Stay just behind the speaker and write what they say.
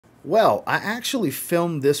Well, I actually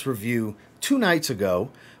filmed this review 2 nights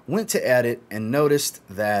ago, went to edit, and noticed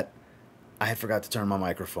that I had forgot to turn my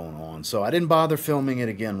microphone on. So I didn't bother filming it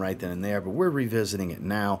again right then and there, but we're revisiting it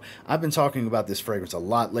now. I've been talking about this fragrance a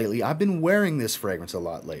lot lately. I've been wearing this fragrance a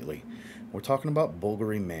lot lately. We're talking about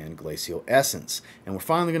Bvlgari Man Glacial Essence. And we're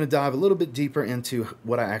finally going to dive a little bit deeper into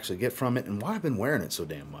what I actually get from it and why I've been wearing it so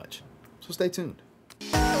damn much. So stay tuned.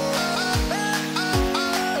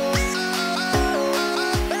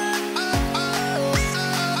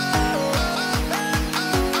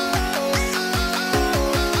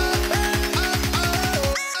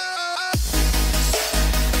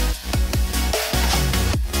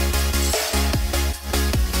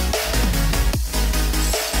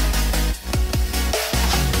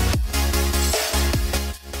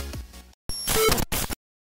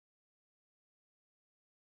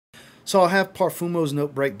 So I'll have Parfumo's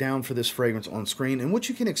note breakdown for this fragrance on screen, and what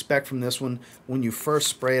you can expect from this one when you first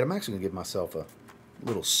spray it. I'm actually going to give myself a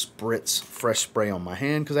little spritz fresh spray on my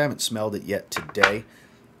hand because I haven't smelled it yet today.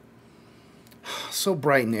 So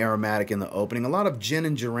bright and aromatic in the opening. A lot of gin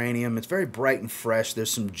and geranium. It's very bright and fresh.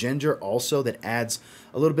 There's some ginger also that adds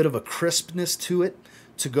a little bit of a crispness to it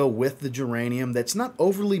to go with the geranium. That's not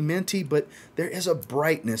overly minty, but there is a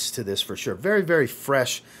brightness to this for sure. Very, very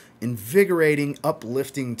fresh, invigorating,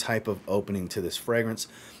 uplifting type of opening to this fragrance.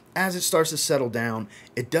 As it starts to settle down,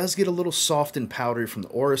 it does get a little soft and powdery from the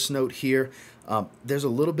orris note here. There's a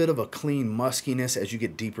little bit of a clean muskiness as you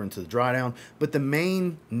get deeper into the dry down, but the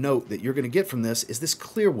main note that you're going to get from this is this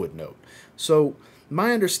clear wood note. So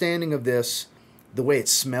my understanding of this, the way it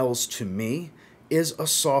smells to me, is a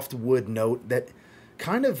soft wood note that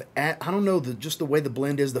kind of, I don't know, just the way the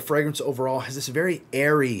blend is, the fragrance overall has this very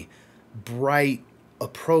airy, bright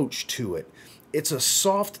approach to it. It's a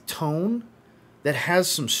soft tone that has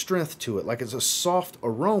some strength to it, like it's a soft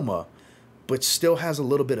aroma, but still has a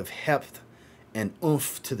little bit of heft and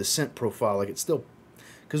oomph to the scent profile. Like it's still,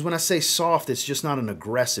 because when I say soft, it's just not an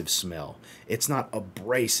aggressive smell. It's not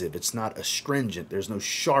abrasive. It's not astringent. There's no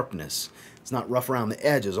sharpness. It's not rough around the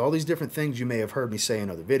edges. All these different things you may have heard me say in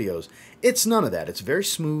other videos. It's none of that. It's very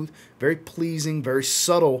smooth, very pleasing, very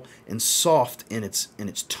subtle and soft in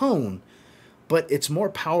its tone, but it's more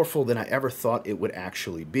powerful than I ever thought it would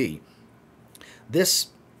actually be. This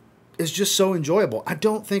is just so enjoyable. I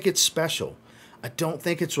don't think it's special. I don't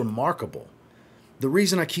think it's remarkable. The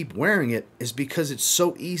reason I keep wearing it is because it's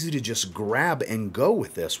so easy to just grab and go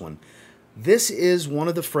with this one. This is one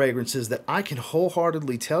of the fragrances that I can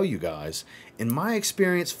wholeheartedly tell you guys, in my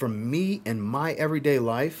experience from me and my everyday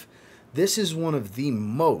life, this is one of the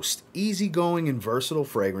most easygoing and versatile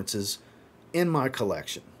fragrances in my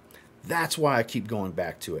collection. That's why I keep going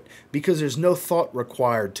back to it, because there's no thought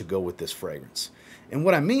required to go with this fragrance. And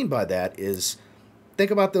what I mean by that is, think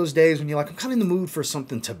about those days when you're like, I'm kind of in the mood for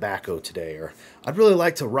something tobacco today, or I'd really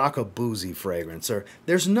like to rock a boozy fragrance, or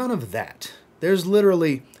there's none of that. There's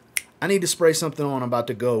literally, I need to spray something on, I'm about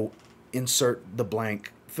to go insert the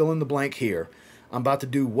blank, fill in the blank here. I'm about to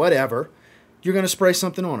do whatever. You're going to spray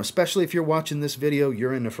something on, especially if you're watching this video,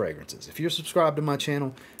 you're into fragrances. If you're subscribed to my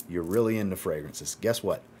channel, you're really into fragrances. Guess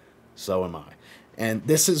what? So am I. And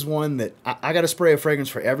this is one that I got to spray a fragrance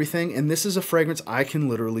for everything, and this is a fragrance I can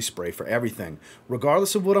literally spray for everything,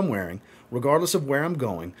 regardless of what I'm wearing, regardless of where I'm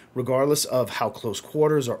going, regardless of how close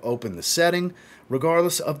quarters or open the setting,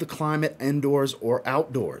 regardless of the climate, indoors or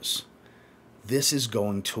outdoors. This is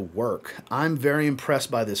going to work. I'm very impressed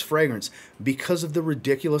by this fragrance because of the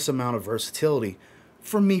ridiculous amount of versatility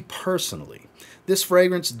for me personally. This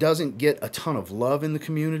fragrance doesn't get a ton of love in the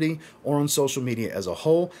community or on social media as a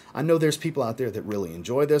whole. I know there's people out there that really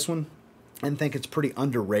enjoy this one and think it's pretty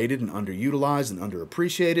underrated and underutilized and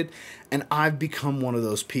underappreciated, and I've become one of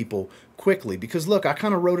those people quickly because look, I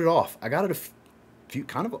kind of wrote it off. I got it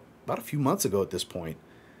about a few months ago at this point.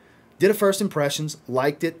 Did a first impressions,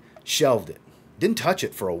 liked it, shelved it. Didn't touch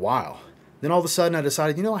it for a while. Then all of a sudden I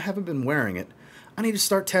decided, you know, I haven't been wearing it. I need to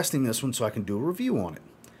start testing this one so I can do a review on it.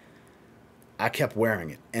 I kept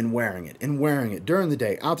wearing it and wearing it and wearing it during the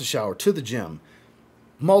day, out the shower, to the gym,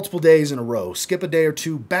 multiple days in a row, skip a day or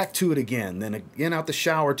two, back to it again, then again out the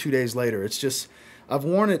shower 2 days later. It's just, I've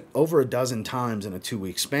worn it over a dozen times in a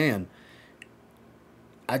 2-week span.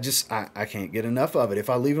 I can't get enough of it. If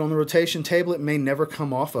I leave it on the rotation table, it may never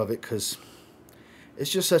come off of it because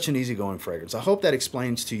it's just such an easygoing fragrance. I hope that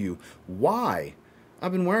explains to you why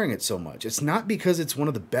I've been wearing it so much. It's not because it's one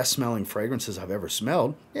of the best smelling fragrances I've ever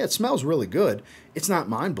smelled. Yeah, it smells really good. It's not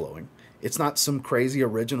mind-blowing. It's not some crazy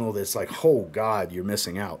original that's like, oh God, you're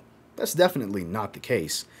missing out. That's definitely not the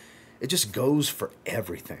case. It just goes for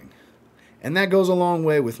everything. And that goes a long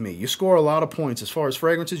way with me. You score a lot of points. As far as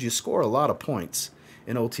fragrances, you score a lot of points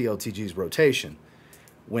in OTLTG's rotation,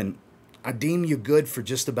 when I deem you good for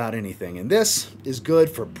just about anything. And this is good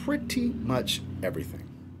for pretty much everything.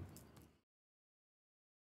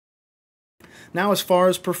 Now, as far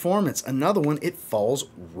as performance, another one, it falls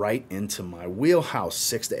right into my wheelhouse,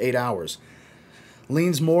 6 to 8 hours.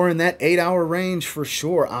 Leans more in that 8-hour range for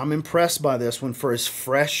sure. I'm impressed by this one. For as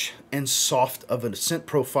fresh and soft of a scent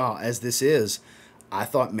profile as this is, I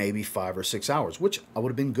thought maybe 5 or 6 hours, which I would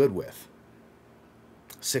have been good with.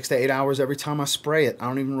 6 to 8 hours every time I spray it. I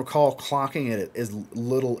don't even recall clocking it as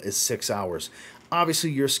little as 6 hours.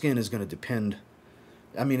 Obviously, your skin is going to depend.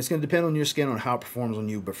 I mean, it's going to depend on your skin on how it performs on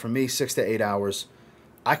you. But for me, 6 to 8 hours,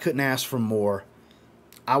 I couldn't ask for more.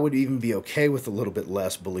 I would even be okay with a little bit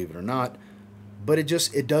less, believe it or not. But it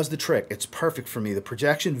does the trick. It's perfect for me. The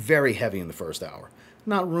projection, very heavy in the first hour.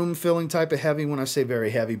 Not room-filling type of heavy when I say very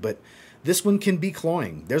heavy, but this one can be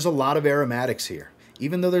cloying. There's a lot of aromatics here.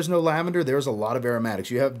 Even though there's no lavender, there's a lot of aromatics.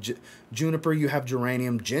 You have juniper, you have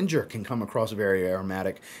geranium. Ginger can come across very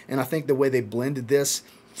aromatic. And I think the way they blended this,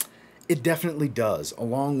 it definitely does,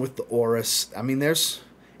 along with the orris. I mean,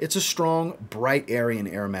 it's a strong, bright, airy, and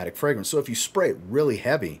aromatic fragrance. So if you spray it really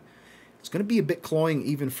heavy, it's going to be a bit cloying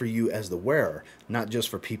even for you as the wearer, not just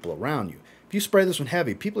for people around you. If you spray this one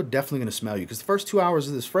heavy, people are definitely going to smell you, because the first 2 hours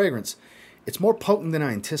of this fragrance, it's more potent than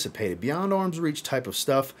I anticipated. Beyond arm's reach type of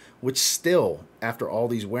stuff, which still, after all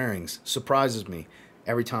these wearings, surprises me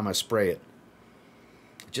every time I spray it.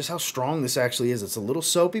 Just how strong this actually is. It's a little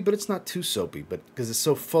soapy, but it's not too soapy, but because it's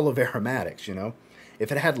so full of aromatics, you know.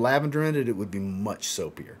 If it had lavender in it, it would be much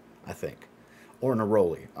soapier, I think. Or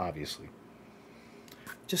neroli, obviously.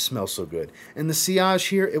 Just smells so good. And the sillage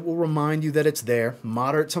here, it will remind you that it's there.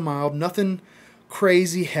 Moderate to mild. Nothing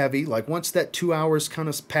crazy heavy. Like once that 2 hours kind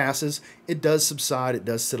of passes, it does subside. It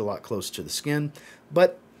does sit a lot closer to the skin.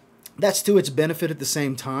 But that's to its benefit at the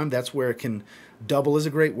same time. That's where it can double as a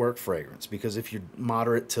great work fragrance. Because if you're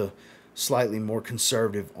moderate to slightly more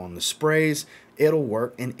conservative on the sprays, it'll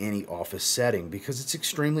work in any office setting because it's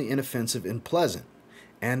extremely inoffensive and pleasant.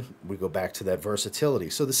 And we go back to that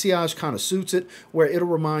versatility. So the sillage kind of suits it, where it'll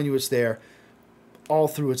remind you it's there all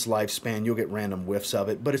through its lifespan. You'll get random whiffs of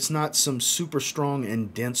it, but it's not some super strong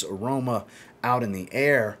and dense aroma out in the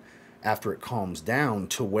air after it calms down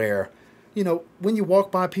to where, you know, when you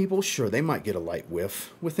walk by people, sure, they might get a light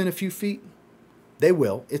whiff within a few feet. They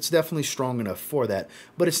will. It's definitely strong enough for that.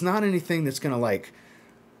 But it's not anything that's going to, like,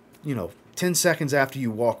 you know, 10 seconds after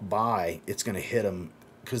you walk by, it's going to hit them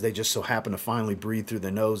because they just so happen to finally breathe through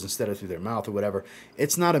their nose instead of through their mouth or whatever.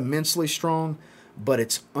 It's not immensely strong, but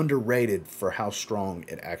it's underrated for how strong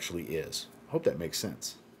it actually is. Hope that makes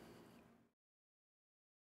sense.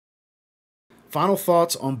 Final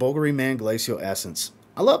thoughts on Bvlgari Man Glacial Essence.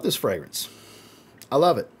 I love this fragrance. I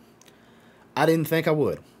love it. I didn't think I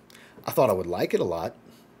would. I thought I would like it a lot.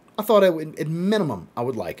 I thought at minimum I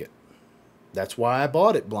would like it. That's why I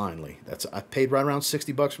bought it blindly. I paid right around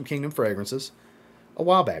 $60 from Kingdom Fragrances a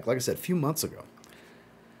while back, like I said, a few months ago.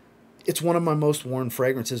 It's one of my most worn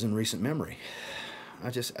fragrances in recent memory.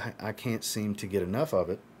 I can't seem to get enough of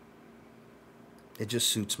it. It just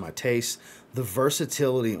suits my taste. The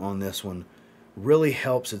versatility on this one really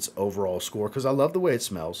helps its overall score because I love the way it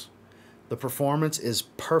smells. The performance is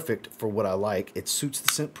perfect for what I like. It suits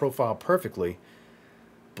the scent profile perfectly.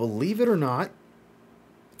 Believe it or not,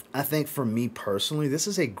 I think for me personally, this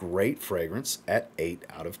is a great fragrance at 8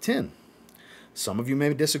 out of 10. Some of you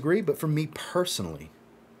may disagree, but for me personally,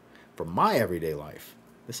 for my everyday life,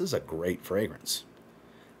 this is a great fragrance.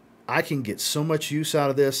 I can get so much use out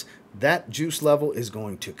of this. That juice level is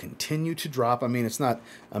going to continue to drop. I mean, it's not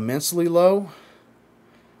immensely low,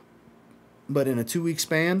 but in a 2-week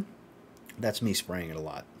span, that's me spraying it a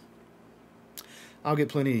lot. I'll get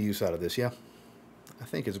plenty of use out of this, yeah. I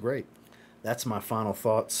think it's great. That's my final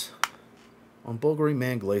thoughts on Bvlgari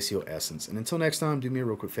Man Glacial Essence. And until next time, do me a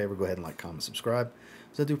real quick favor. Go ahead and like, comment, subscribe.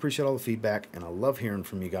 So I do appreciate all the feedback, and I love hearing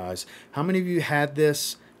from you guys. How many of you had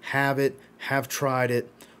this, have it, have tried it?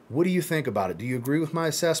 What do you think about it? Do you agree with my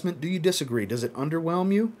assessment? Do you disagree? Does it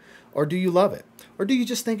underwhelm you? Or do you love it? Or do you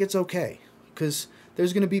just think it's okay? Because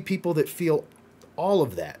there's going to be people that feel all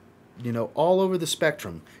of that, you know, all over the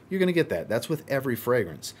spectrum. You're going to get that. That's with every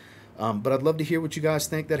fragrance. But I'd love to hear what you guys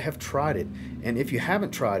think that have tried it. And if you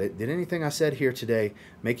haven't tried it, did anything I said here today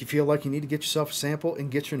make you feel like you need to get yourself a sample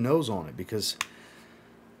and get your nose on it? Because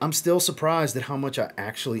I'm still surprised at how much I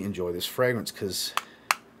actually enjoy this fragrance, because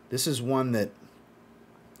this is one that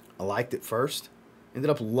I liked at first, ended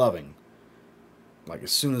up loving, like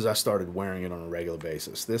as soon as I started wearing it on a regular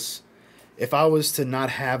basis. This, if I was to not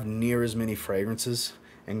have near as many fragrances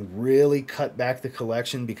and really cut back the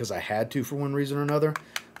collection because I had to for one reason or another,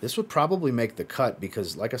 This would probably make the cut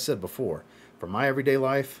because, like I said before, for my everyday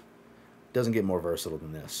life, it doesn't get more versatile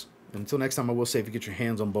than this. And until next time, I will say if you get your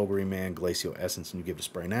hands on Bvlgari Man Glacial Essence and you give it a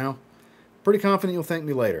spray now, pretty confident you'll thank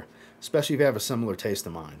me later, especially if you have a similar taste to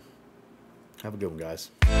mine. Have a good one,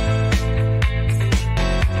 guys.